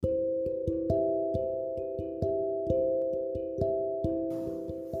Hi,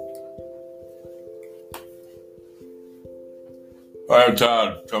 I'm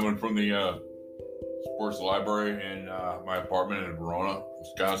Todd, coming from the sports library in my apartment in Verona,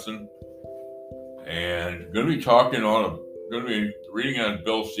 Wisconsin, and going to be going to be reading on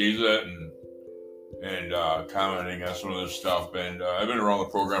Bill Cezat and commenting on some of this stuff. And I've been around the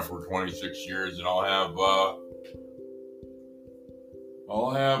program for 26 years, and I'll have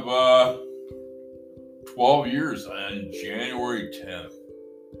 12 years on January 10th.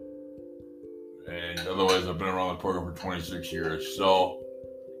 And otherwise, I've been around the program for 26 years. So,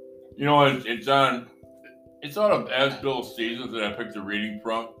 it's out of As Bill Cezat that I picked the reading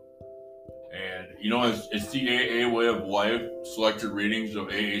from. And, it's the AA Way of Life selected readings of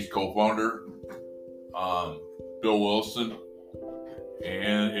AA's co-founder, Bill Wilson.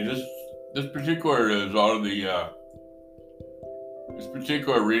 And this particular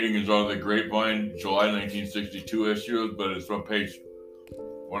reading is out of the Grapevine July 1962 issue, but it's from page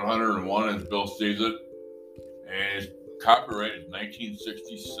 101. It's Bill Cezat, and it's copyrighted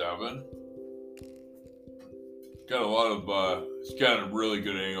 1967. It's got really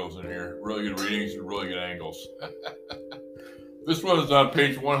good angles in here, really good readings and really good angles. This one is on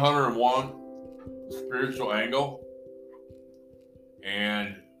page 101, the spiritual angle.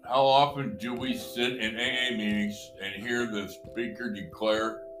 And how often do we sit in AA meetings and hear the speaker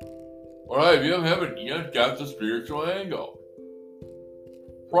declare, "Well, you haven't yet got the spiritual angle"?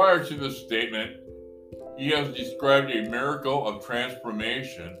 Prior to this statement, he has described a miracle of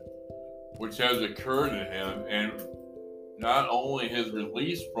transformation which has occurred in him, and not only his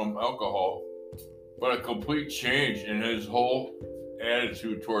release from alcohol, but a complete change in his whole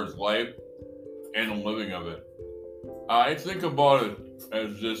attitude towards life and the living of it. I think about it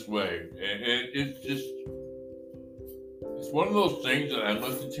as this way, and it's one of those things that I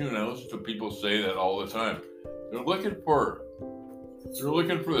listen to, and I listen to people say that all the time. They're looking for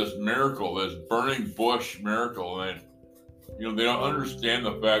this miracle, this burning bush miracle, and they don't understand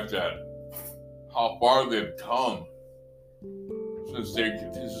the fact that how far they've come since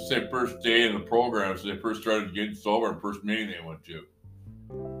their first day in the program, since they first started getting sober, and first meeting they went to,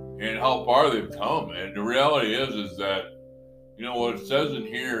 and how far they've come. And the reality is that what it says in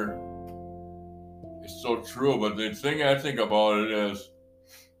here is so true. But the thing I think about it is,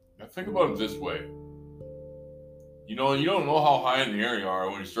 I think about it this way. You don't know how high in the air you are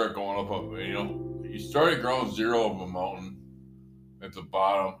when you start going up. You start at ground zero of a mountain at the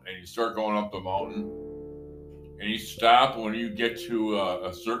bottom, and you start going up the mountain, and you stop when you get to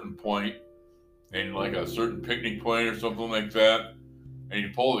a certain point, and like a certain picnic point or something like that, and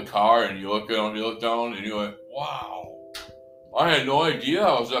you pull the car and you look down, and you're like, "Wow, I had no idea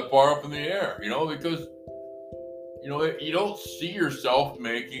I was that far up in the air," because you don't see yourself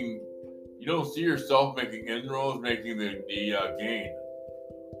making inroads, making the gain,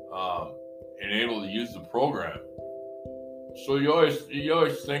 and able to use the program. So you always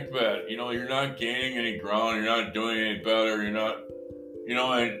think that you're not gaining any ground, you're not doing any better, you're not,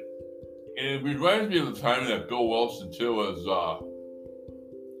 and it reminds me of the time that Bill Wilson too was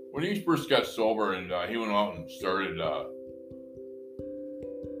when he first got sober, and he went out and started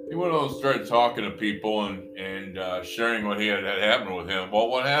talking to people and sharing what had happened with him. Well,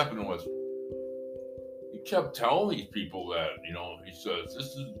 what happened was he kept telling these people that he says,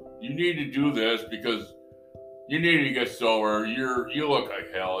 you need to do this because you need to get sober. You look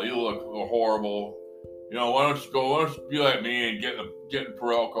like hell. You look horrible. Why don't you be like me and get in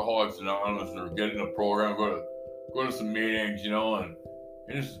for Alcoholics Anonymous, or get in a program, go to some meetings, and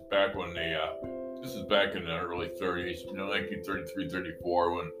this is back when this is back in the early 30s, 1933,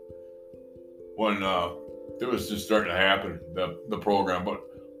 34, when it was just starting to happen, the program. But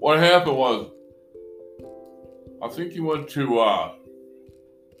what happened was, I think he went to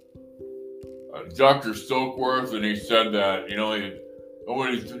Dr. Stokeworth, and he said that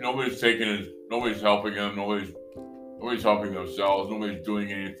nobody's helping him, nobody's helping themselves, nobody's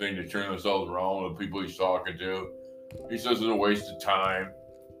doing anything to turn themselves around with the people he's talking to. He says it's a waste of time.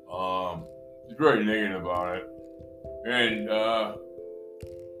 He's very negative about it, and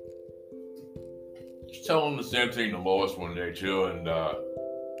he's telling the same thing to Lois one day too, and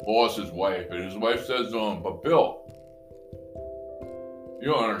Lois's wife, and his wife says to him, "But Bill, you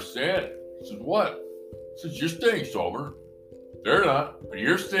don't understand." He says, "What?" He says, "You're staying sober. They're not, but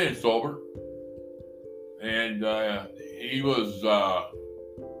you're staying sober." And he was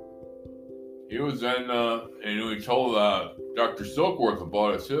then, and he told Dr. Silkworth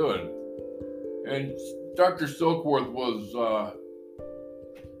about it too, and Dr. Silkworth was,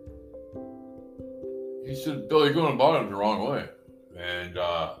 he said, "Bill, you're going about it the wrong way." And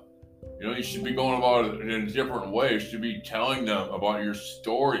You should be going about it in a different way. You should be telling them about your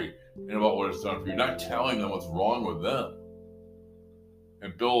story and about what it's done for you, not telling them what's wrong with them.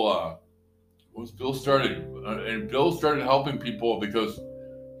 And Bill started helping people because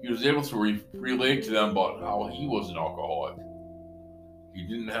he was able to relate to them about how he was an alcoholic.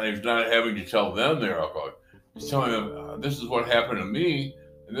 He's not having to tell them they're alcoholic. He's telling them, this is what happened to me,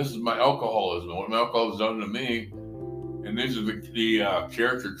 and this is my alcoholism, what my alcohol has done to me, and these are the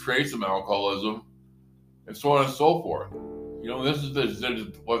character traits of alcoholism, and so on and so forth. This is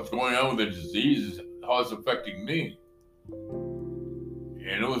what's going on with the disease, how it's affecting me.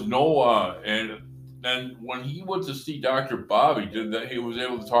 And it was and then when he went to see Dr. Bob, he did that. He was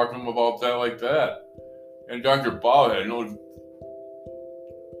able to talk to him about that like that. And Dr. Bob had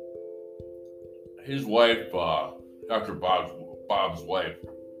his wife, Dr. Bob's wife,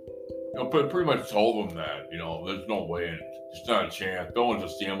 pretty much told him that, there's no way, and it's not a chance. Bill went to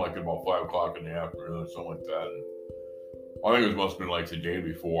see him like about 5 o'clock in the afternoon or something like that. And I think it must have been like the day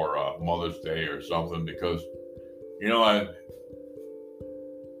before Mother's Day or something, because,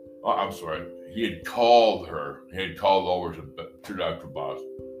 I'm sorry, he had called her. He had called over to Dr. Bob.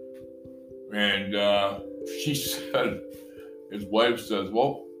 And she said, his wife says,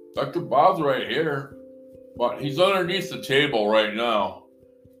 well, Dr. Bob's right here, but he's underneath the table right now.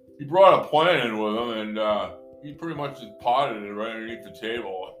 He brought a plant in with him, and he pretty much just potted it right underneath the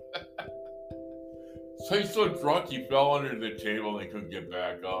table. So he's so drunk he fell under the table and he couldn't get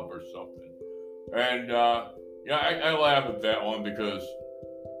back up or something. And I laugh at that one because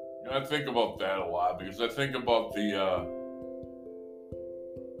I think about that a lot, because I think about the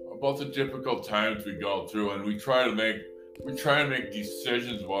difficult times we go through, and we try to make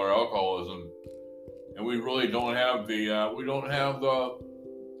decisions about our alcoholism, and we really don't have we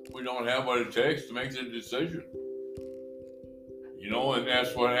don't have what it takes to make the decision. And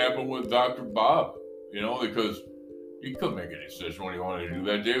that's what happened with Dr. Bob, because he couldn't make a decision when he wanted to do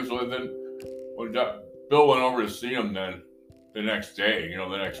that day. So then when Bill went over to see him then the next day,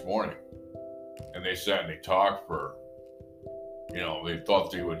 the next morning, and they sat and they talked for, they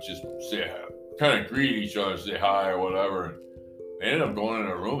thought they would just kind of greet each other, say hi or whatever. And they ended up going in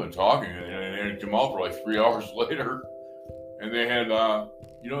a room and talking, and they came out for like 3 hours later, and they had,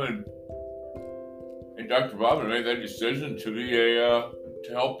 and Dr. Bob made that decision to be to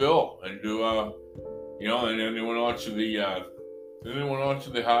help Bill and do, and then they went on to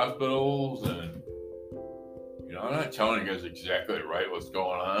the hospitals, and I'm not telling you guys exactly right what's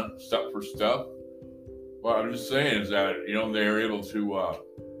going on, step for step. What I'm just saying is that they were able to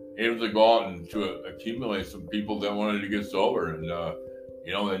go out and to accumulate some people that wanted to get sober, and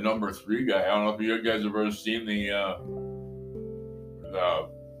the number 3 guy. I don't know if you guys have ever seen the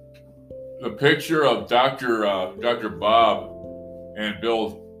picture of Dr. Bob and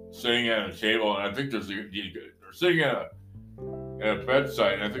Bill sitting at a table, and I think they're sitting at a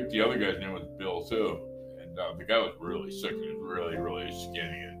bedside, and I think the other guy's name was Bill too. And the guy was really sick. He was really, really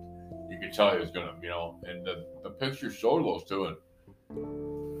skinny, and you could tell he was gonna, and the picture showed those two,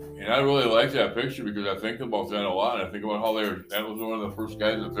 and I really like that picture because I think about that a lot. I think about how that was one of the first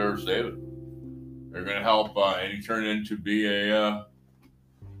guys that they were saving. They're gonna help, and he turned into be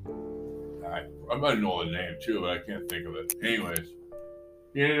I might know the name too, but I can't think of it. Anyways,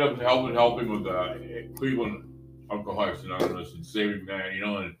 he ended up helping with Cleveland Alcoholics Anonymous and saving that,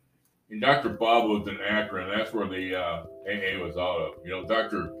 and Dr. Bob was in Akron, and that's where the AA was out of.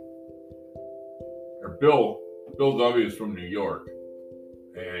 Bill W. is from New York,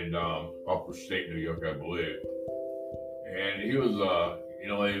 and upper state New York, I believe. And he was,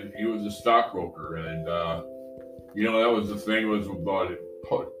 he was a stockbroker, and that was the thing was about it.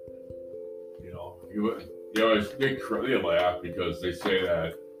 They laugh because they say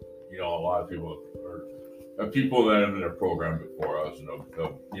that, a lot of people people that have been in a program before us,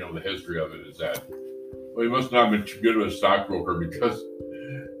 the history of it is that, well, he must not have been too good of a stockbroker because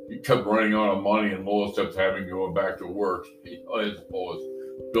he kept running out of money, and Lois kept having to go back to work. As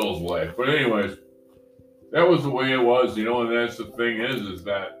Bill's wife. But anyways, that was the way it was, and that's the thing is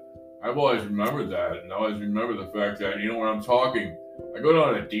that I've always remembered that, and I always remember the fact that, when I'm talking, I go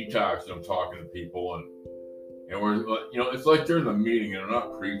down a detox and I'm talking to people, and we're, it's like during the meeting, and I'm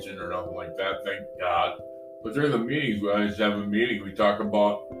not preaching or nothing like that, thank God. But during the meetings, we always have a meeting. We talk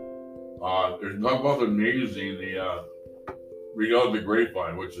about, the magazine, Read Out the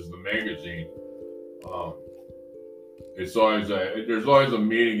Grapevine, which is the magazine. It's always there's always a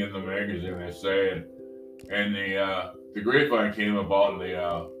meeting in the magazine, they say, and the Grapevine came about in the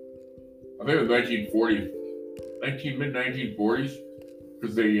I think it was mid 1940s,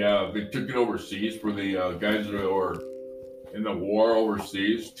 because they took it overseas for the guys that were in the war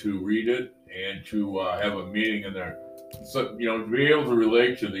overseas to read it and to have a meeting in there. So, to be able to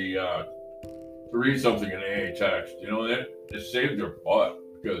relate to to read something in AA text, that it saved their butt,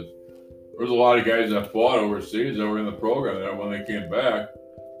 because there's a lot of guys that fought overseas that were in the program that when they came back,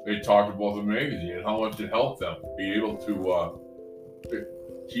 they talked about the magazine and how much it helped them be able to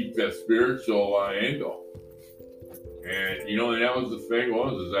keep that spiritual angle. And and that was the thing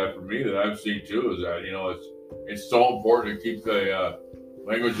is that for me that I've seen too, is that it's so important to keep the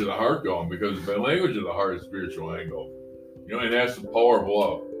language of the heart going, because the language of the heart is spiritual angle. And that's the power of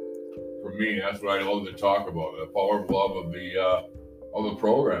love. For me, that's what I love to talk about, the power of love of the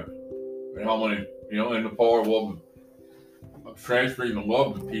program, and how many and the power of love of transferring the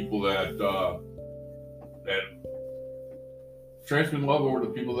love to people that transferring love over to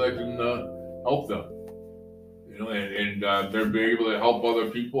people that can help them. And they're being able to help other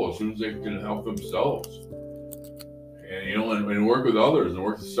people as soon as they can help themselves. And and work with others, and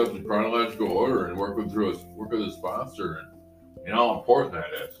work the steps in chronological order, and work with a sponsor, and how important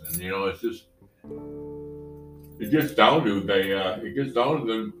that is. And it's just it gets down to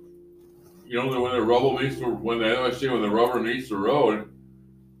them. When the rubber meets the rubber meets the road,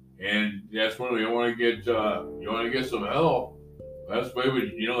 and that's when you want to get some help. That's why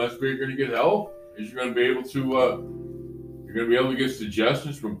that's where you're going to get help. Is you're going to be able to get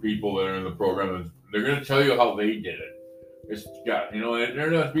suggestions from people that are in the program, and they're going to tell you how they did it. And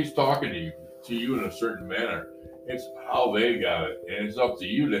they're not just talking to you in a certain manner. It's how they got it, and it's up to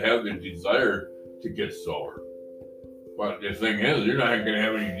you to have the desire to get sober. But the thing is, you're not going to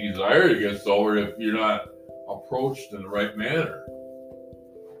have any desire to get sober if you're not approached in the right manner.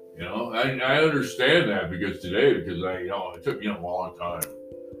 I understand that because it took me a long time.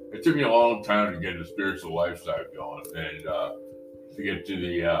 It took me a long time to get a spiritual lifestyle going, and to get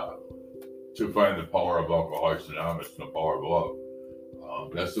to find the power of Alcoholics Anonymous and the power of love.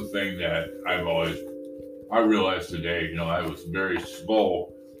 That's the thing that I realized today. I was very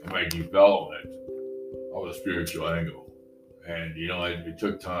slow in my development of the spiritual angle, and it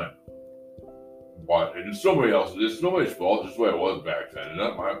took time. But it's somebody else's. It's nobody's fault. It's the way it was back then. It's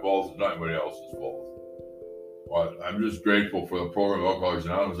not my fault. It's not anybody else's fault. But I'm just grateful for the program of Alcoholics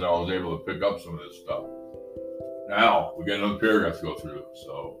Anonymous that I was able to pick up some of this stuff. Now we got another paragraph to go through.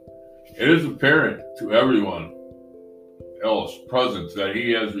 So it is apparent to everyone else present that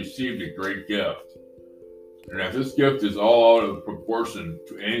he has received a great gift, and that this gift is all out of proportion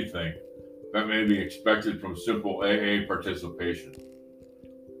to anything that may be expected from simple AA participation.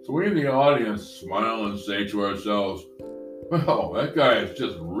 So we in the audience smile and say to ourselves, well, that guy is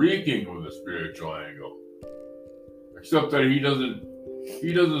just reeking with a spiritual angle. Except that he doesn't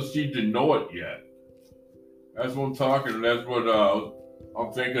seem to know it yet. That's what I'm talking. That's what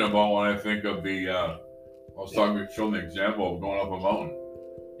I'm thinking about when I think of I was showing the example of going up a mountain.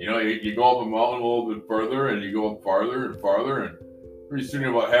 You go up a mountain a little bit further, and you go up farther and farther, and pretty soon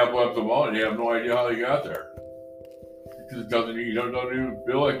you're about halfway up the mountain. You have no idea how you got there, because you don't even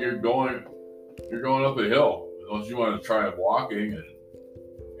feel like you're going up a hill, unless you want to try walking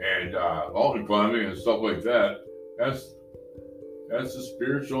and mountain climbing and stuff like that. That's the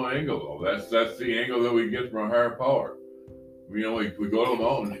spiritual angle, though. That's the angle that we get from our higher power. We go to the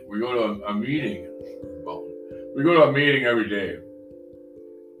mountain. We go to a meeting. We go to a meeting every day.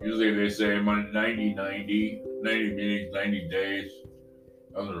 Usually they say 90 meetings, 90 days.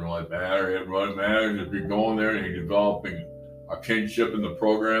 Doesn't really matter. It really matters if you're going there and you're developing a kinship in the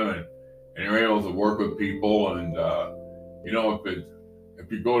program, and you're able to work with people. And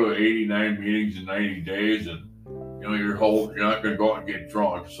if you go to 89 meetings in 90 days, and you're not going to go out and get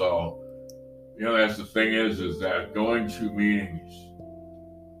drunk. So that's the thing is that going to meetings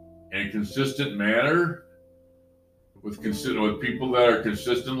in a consistent manner with people that are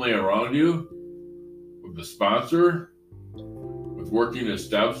consistently around you, with the sponsor, with working the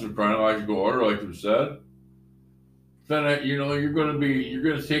steps in chronological order, like you said, then you're going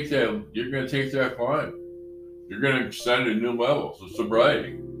to take that climb. You're going to ascend to new levels of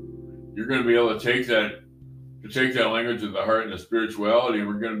sobriety. You're going to be able to take that language of the heart and the spirituality, and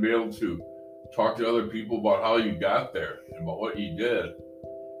we're going to be able to talk to other people about how you got there and about what you did.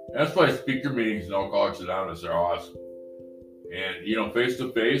 And that's why speaker meetings in Alcoholics Anonymous are awesome. And face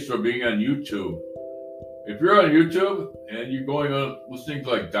to face, or being on YouTube. If you're on YouTube and you're going on listening to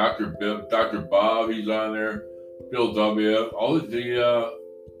like Dr. Bob, he's on there, Bill W., all the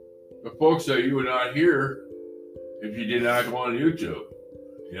folks that you would not hear if you did not go on YouTube,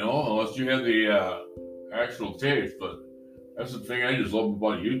 unless you had the actual tapes. But that's the thing I just love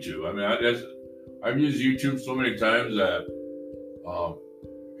about YouTube. I mean, I've used YouTube so many times that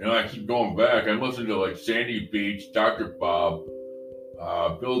I keep going back. I listen to like Sandy Beach, Dr. Bob,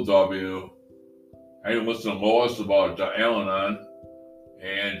 Bill W. I even listen to Lois about Al-Anon,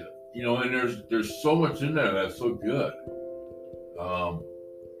 and and there's so much in there that's so good.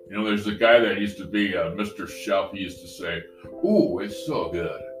 There's a guy that used to be Mr. Chef. He used to say, "Ooh, it's so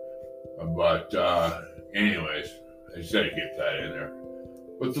good." But anyways, I just had to get that in there.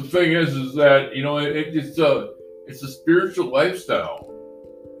 But the thing is that it's a spiritual lifestyle.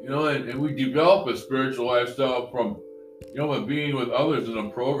 And we develop a spiritual lifestyle from being with others in a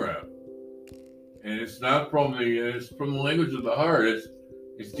program. And it's from the language of the heart.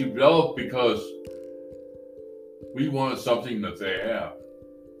 It's developed because we want something that they have.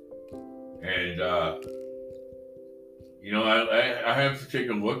 And I have to take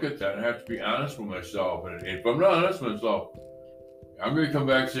a look at that. I have to be honest with myself. And if I'm not honest with myself, I'm going to come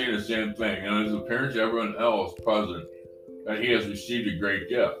back saying the same thing. And as apparent to everyone else present, that he has received a great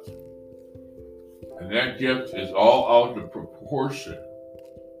gift. And that gift is all out of proportion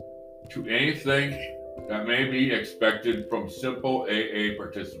to anything that may be expected from simple AA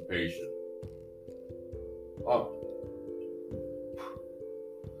participation. Out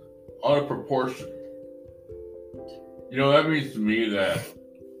of proportion. That means to me that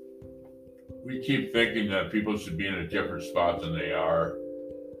we keep thinking that people should be in a different spot than they are.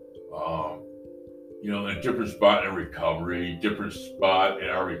 In a different spot in recovery, different spot in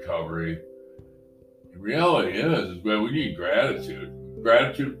our recovery. The reality is that we need gratitude.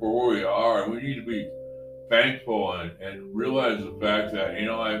 Gratitude for where we are, and we need to be thankful and realize the fact that,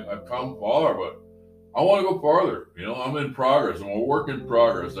 I've come far, but I want to go farther. I'm in progress. I'm a work in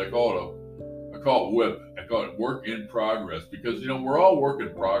progress. I call it WIP. I call it work in progress because, we're all work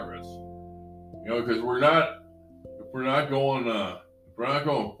in progress. Because if we're not going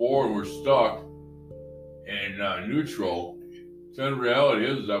forward, we're stuck in neutral. Then the reality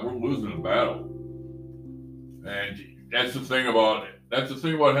is that we're losing the battle. And that's the thing about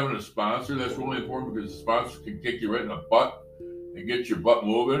having a sponsor. That's really important because the sponsor can kick you right in the butt and get your butt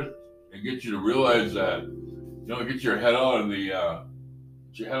moving and get you to realize that, get your head out of the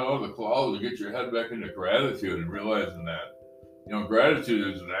clouds and get your head back into gratitude and realizing that, gratitude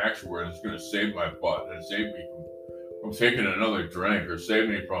is an action word. It's going to save my butt and save me from taking another drink or save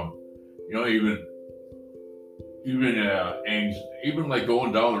me from, even like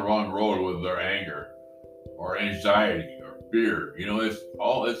going down the wrong road with their anger or anxiety or fear.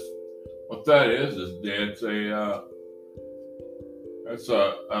 What that is that's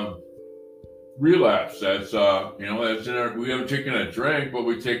a relapse. That's we haven't taken a drink, but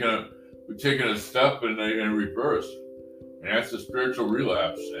we've taken a step in reverse, and that's a spiritual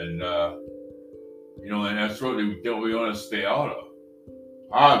relapse. And and that's what we want to stay out of,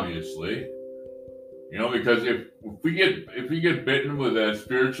 obviously. Because if we get bitten with that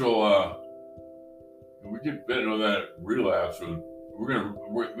spiritual, if we get bitten with that relapse, we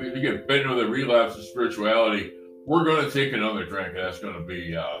get bitten with a relapse of spirituality, we're going to take another drink, and that's going to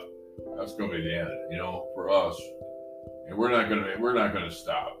be the end, for us. And we're not going to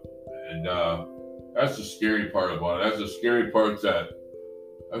stop. And that's the scary part about it. That's the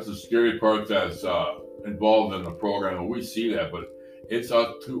scary part that's involved in the program. And we see that, but it's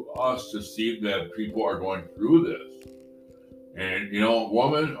up to us to see that people are going through this. And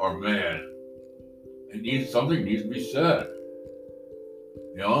woman or man, something needs to be said.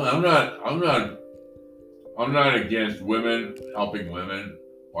 I'm not against women helping women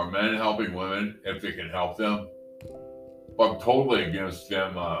or men helping women if they can help them. But I'm totally against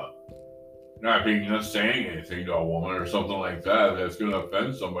them not saying anything to a woman or something like that that's going to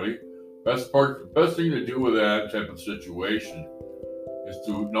offend somebody. The best thing to do with that type of situation is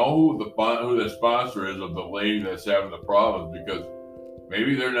to know who the sponsor is of the lady that's having the problems, because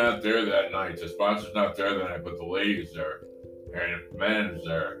maybe they're not there that night. The sponsor's not there that night, but the lady's there, and the man is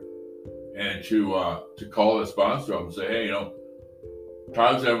there. And to call the sponsor up and say, hey,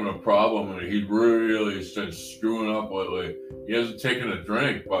 Todd's having a problem and he's really screwing up lately. He hasn't taken a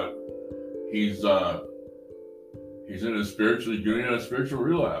drink, but he's in a spiritual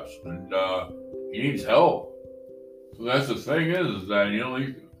relapse, and he needs help. So that's the thing is that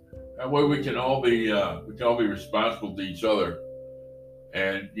that way we can all be responsible to each other,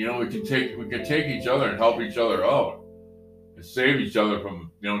 and we can take each other and help each other out and save each other from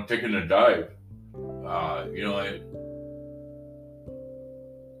taking a dive.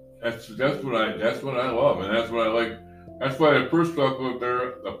 That's what I love, and that's what I like. That's why the first step up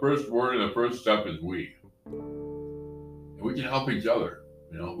there, the first word and the first step is we. And we can help each other.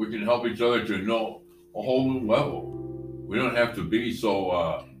 We can help each other to know a whole new level. We don't have to be so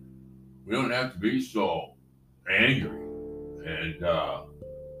angry, and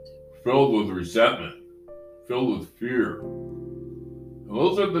filled with resentment, filled with fear.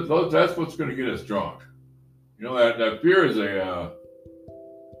 And that's what's going to get us drunk. You know, that fear is the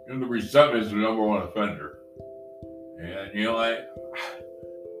resentment is the number one offender. And, you know, I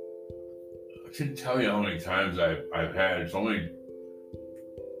couldn't tell you how many times I've had so many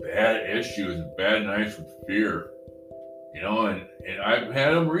bad issues, bad nights with fear. You know, and I've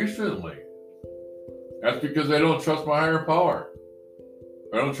had them recently. That's because I don't trust my higher power.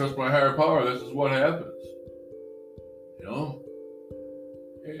 If I don't trust my higher power, this is what happens. You know?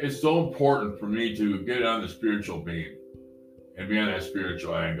 It's so important for me to get on the spiritual beam and be on that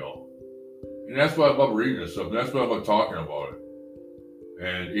spiritual angle. And that's why I love reading this stuff. And that's why I love talking about it.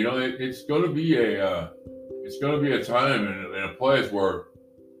 And, you know, it's going to be a time and a place where,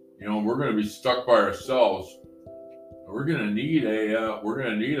 you know, we're going to be stuck by ourselves. We're going to need a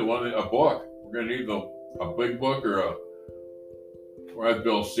book. We're going to need a big book or as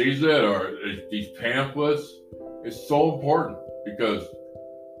Bill sees it, or these pamphlets. It's so important because,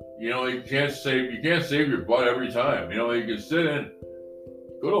 you know, you can't save your butt every time. You know, you can sit in,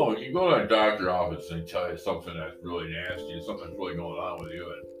 you go to a doctor's office and tell you something that's really nasty, something that's really going on with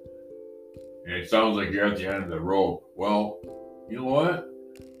you, and it sounds like you're at the end of the rope. Well, you know what?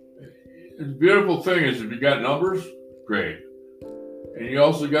 The beautiful thing is if you got numbers, great. And you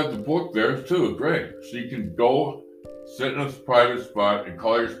also got the book there too, great. So you can go sit in a private spot and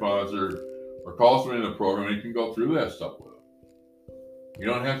call your sponsor or call somebody in the program and you can go through that stuff with them. You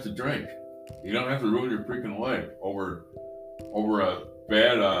don't have to drink. You don't have to ruin your freaking life over a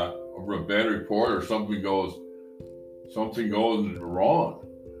bad report or something goes wrong.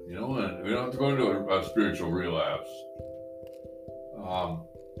 You know, and we don't have to go into a spiritual relapse.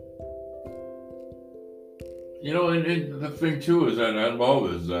 You know, and the thing too is that I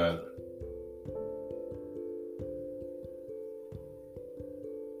love is that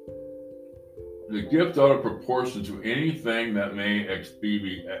the gift out of proportion to anything that may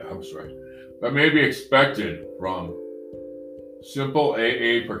be expected from simple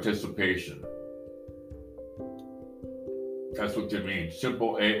AA participation. That's what they mean.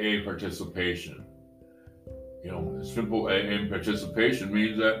 Simple AA participation. You know, simple AA participation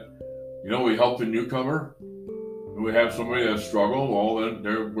means that, you know, we help the newcomer. We have somebody that's struggling, well,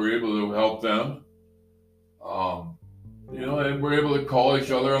 then we're able to help them. You know, and we're able to call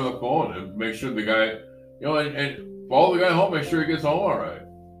each other on the phone and make sure the guy, you know, and follow the guy home, make sure he gets home all right.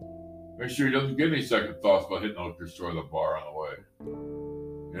 Make sure he doesn't get any second thoughts about hitting the liquor store or the bar on the way.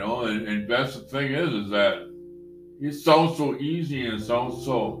 You know, and that's the thing is that it sounds so easy and it sounds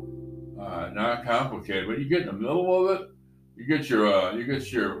so not complicated, but you get in the middle of it, you get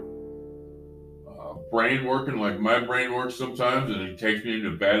your brain working like my brain works sometimes, and it takes me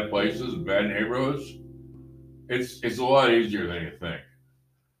into bad places and bad neighborhoods. It's a lot easier than you think.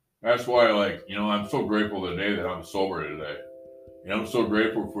 That's why, like, you know, I'm so grateful today that I'm sober today. And I'm so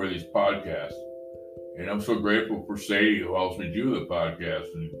grateful for these podcasts. And I'm so grateful for Sadie, who helps me do the podcast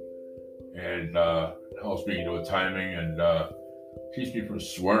and helps me with timing and keeps me from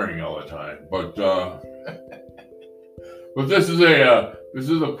swearing all the time. But but this is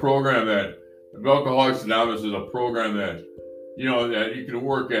a program that Alcoholics Anonymous is a program that, you know, that you can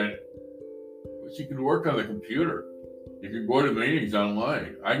work at. You can work on the computer. You can go to meetings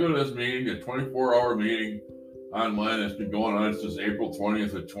online. I go to this meeting, a 24-hour meeting online that's been going on since April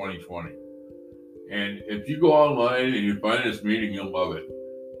 20th of 2020. And if you go online and you find this meeting, you'll love it.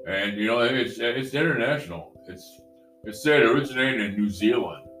 And, you know, it's international. It's said originated in New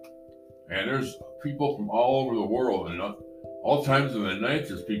Zealand. And there's people from all over the world. And all times of the night,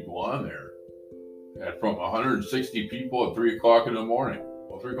 there's people on there. And from 160 people at 3 o'clock in the morning.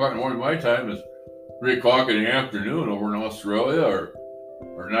 Well, 3 o'clock in the morning, my time is 3 o'clock in the afternoon over in Australia,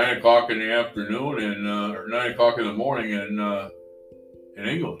 or 9 o'clock in the afternoon or 9 o'clock in the morning in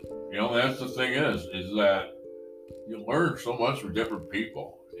England. You know, that's the thing is that you learn so much from different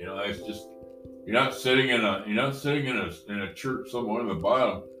people. You know, it's just you're not sitting in a church somewhere in the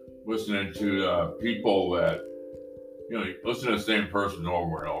bottom listening to people that, you know, you listen to the same person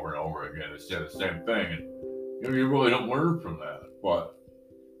over and over and over again. They say the same thing, and you know, you really don't learn from that. But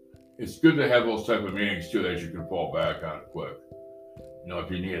it's good to have those type of meetings too that you can fall back on quick. You know,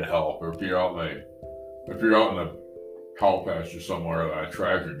 if you need help, or if you're out in the cow pasture somewhere on a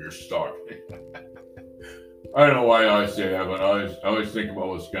tractor and you're stuck. I don't know why I say that, but I always think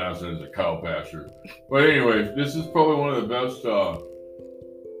about Wisconsin as a cow pasture. But anyway, this is probably one of the best.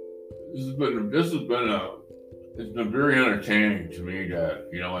 It's been very entertaining to me that,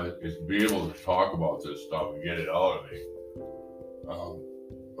 you know, it's be able to talk about this stuff and get it out of me.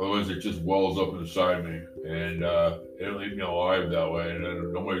 Otherwise, it just wells up inside me, and it'll leave me alive that way. And then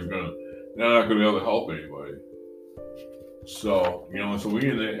they're not gonna be able to help anybody. So so we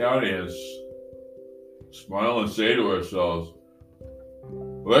in the audience smile and say to ourselves,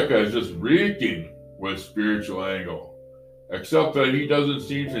 well, that guy's just reeking with spiritual angle, except that he doesn't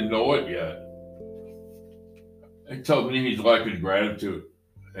seem to know it yet. It tells me he's lacking gratitude,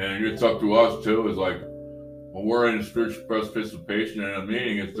 and it's up to us too. It's like when we're in a spiritual participation in a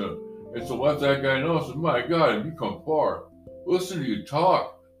meeting, it's to let that guy know. So, my God, you come far. Listen to you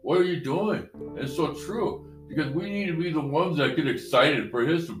talk. What are you doing? And it's so true, because we need to be the ones that get excited for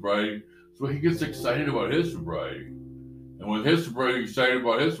his sobriety, so he gets excited about his sobriety. And with his sobriety, excited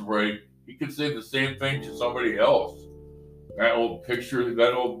about his sobriety, he can say the same thing to somebody else. That will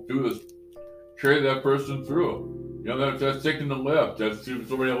do this, carry that person through. That's taking the lift. That's giving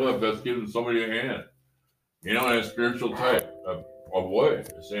somebody a lift. That's giving somebody a hand. In a spiritual type of way,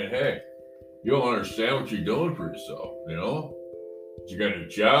 saying, hey, you don't understand what you're doing for yourself. You got a new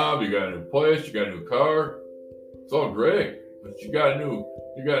job, you got a new place, you got a new car. It's all great, but you got a new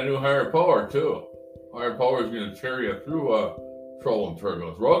higher power too. Higher power is going to carry you through trouble and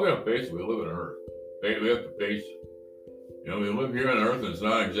turbulence. We're all going to face it. We live on Earth. We have to face it. We live here on Earth, and it's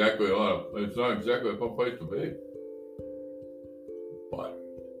not exactly a fun place to be. But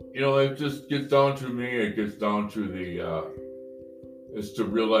it just gets down to me. It gets down to it's to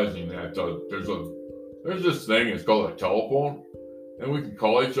realizing that there's this thing. It's called a telephone, and we can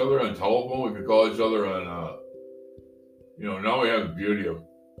call each other on telephone. We can call each other on. Now we have the beauty of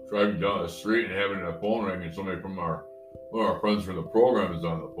driving down the street and having a phone ring, and somebody from one of our friends from the program is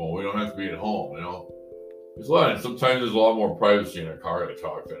on the phone. We don't have to be at home. Sometimes there's a lot more privacy in a car to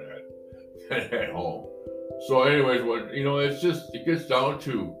talk than at home. So, anyways, it gets down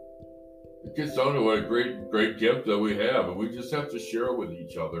to what a great gift that we have, and we just have to share it with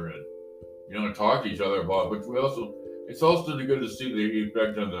each other and talk to each other about it. But it's also good to see the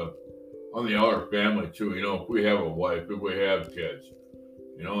effect on the outer family too. If we have a wife, if we have kids,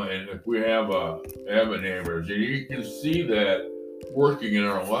 and if we have neighbors, you can see that working in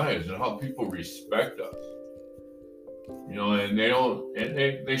our lives and how people respect us. And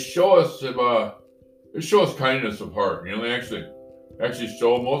they show us kindness of heart. They actually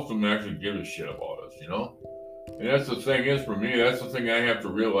show, most of them actually give a shit about us, And that's the thing is, for me, that's the thing I have to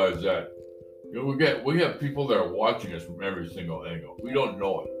realize, that we have people that are watching us from every single angle. We don't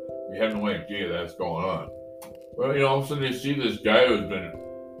know it. We have no idea that's going on. But all of a sudden they see this guy who's been,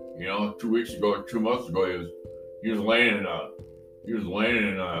 2 weeks ago or 2 months ago, he was laying in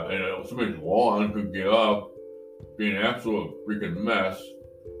somebody's lawn, couldn't get up, being an absolute freaking mess.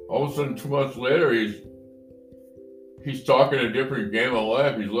 All of a sudden, 2 months later, he's talking a different game of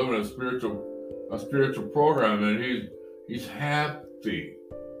life. He's living a spiritual program, and he's happy,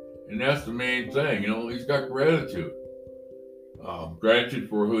 and that's the main thing. He's got gratitude, gratitude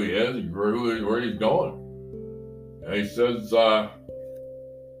for who he is and for where he's going. And he says,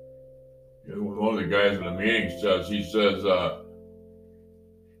 one of the guys in the meeting says,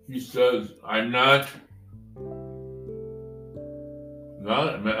 I'm not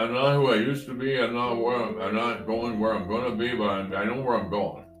who I used to be. I'm not going where I'm going to be, but I know where I'm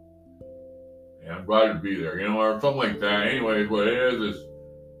going. And I'm glad to be there, or something like that. Anyways, what it is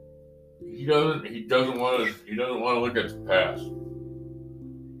he doesn't want to look at the past.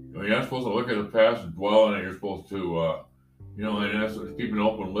 You're not supposed to look at the past and dwell on it. You're supposed to, and that's keep an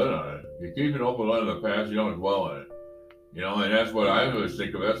open lid on it. You keep an open lid on the past, you don't dwell on it. And that's what I always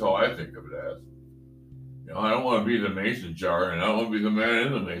think of. That's how I think of it as. I don't want to be the mason jar, and I don't want to be the man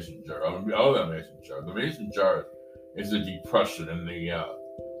in the mason jar. I want to be out of that mason jar. The mason jar is the depression and the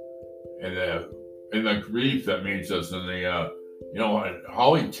grief that means us, and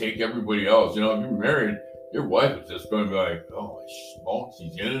how we take everybody else. If you're married, your wife is just going to be like, oh, smokes,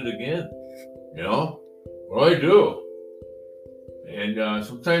 he's in it again. What do I do? And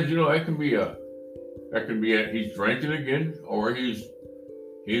sometimes, that can be he's drinking again, or he's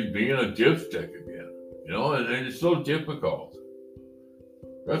being a dipstick again. And it's so difficult.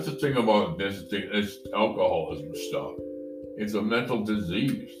 That's the thing about this alcoholism stuff. It's a mental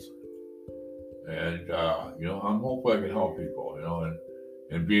disease. And, I'm hoping I can help people,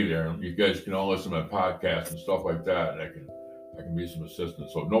 and be there. You guys can all listen to my podcast and stuff like that, and I can be some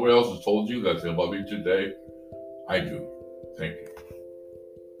assistance. So if nobody else has told you that they love you today, I do. Thank you.